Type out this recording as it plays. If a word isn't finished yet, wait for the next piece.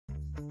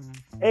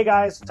Hey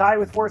guys, Ty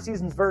with Four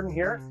Seasons Verdon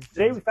here.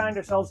 Today we find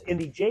ourselves in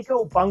the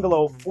Jayco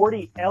Bungalow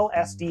 40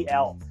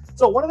 LSDL.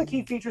 So one of the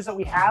key features that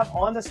we have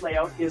on this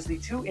layout is the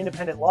two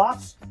independent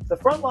lofts. The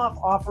front loft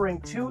offering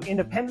two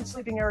independent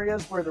sleeping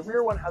areas, where the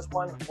rear one has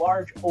one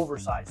large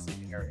oversized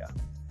sleeping area.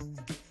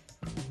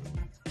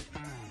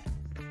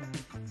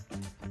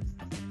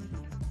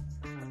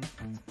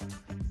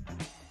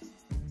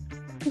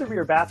 In the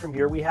rear bathroom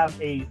here, we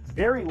have a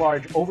very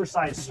large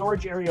oversized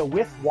storage area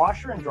with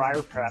washer and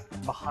dryer prep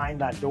behind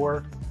that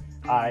door.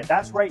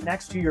 That's right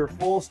next to your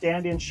full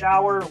stand-in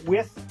shower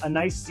with a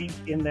nice seat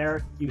in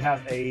there. You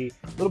have a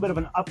little bit of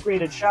an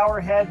upgraded shower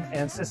head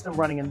and system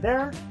running in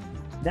there.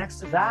 Next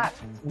to that,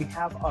 we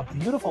have a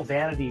beautiful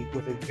vanity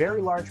with a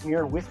very large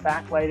mirror with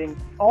backlighting.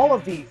 All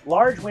of the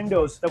large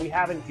windows that we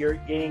have in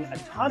here gaining a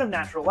ton of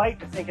natural light.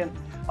 You're thinking,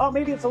 oh,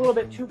 maybe it's a little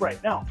bit too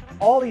bright. No,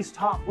 all these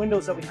top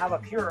windows that we have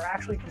up here are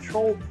actually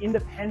controlled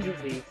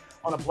independently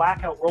on a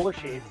blackout roller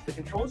shade. The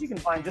controls you can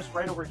find just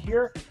right over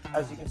here,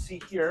 as you can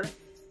see here.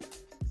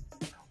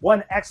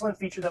 One excellent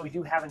feature that we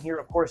do have in here,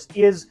 of course,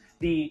 is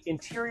the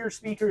interior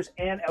speakers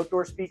and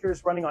outdoor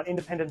speakers running on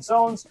independent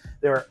zones.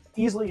 They're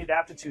easily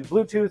adapted to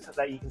Bluetooth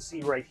that you can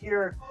see right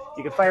here.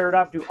 You can fire it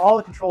up, do all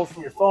the controls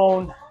from your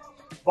phone,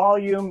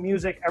 volume,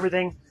 music,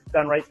 everything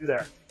done right through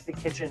there. The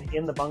kitchen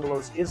in the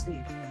bungalows is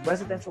the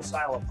residential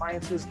style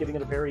appliances, giving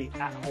it a very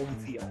at-home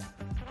feel.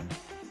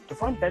 The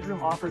front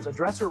bedroom offers a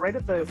dresser right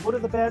at the foot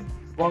of the bed,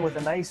 along with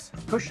a nice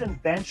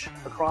cushioned bench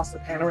across the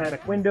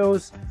panoramic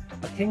windows,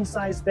 a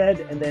king-size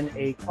bed, and then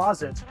a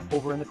closet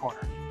over in the corner.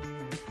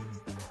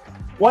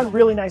 One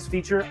really nice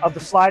feature of the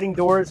sliding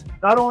doors,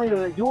 not only are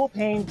they dual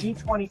pane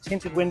G20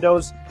 tinted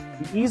windows,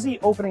 the easy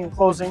opening and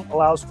closing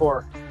allows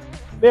for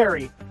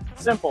very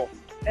simple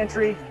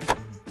entry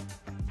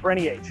for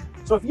any age.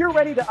 So if you're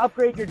ready to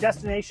upgrade your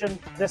destination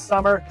this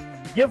summer,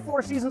 give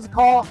Four Seasons a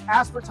call,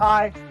 ask for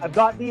Ty. I've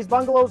got these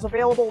bungalows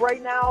available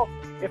right now.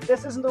 If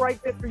this isn't the right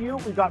fit for you,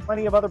 we've got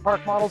plenty of other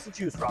park models to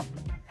choose from.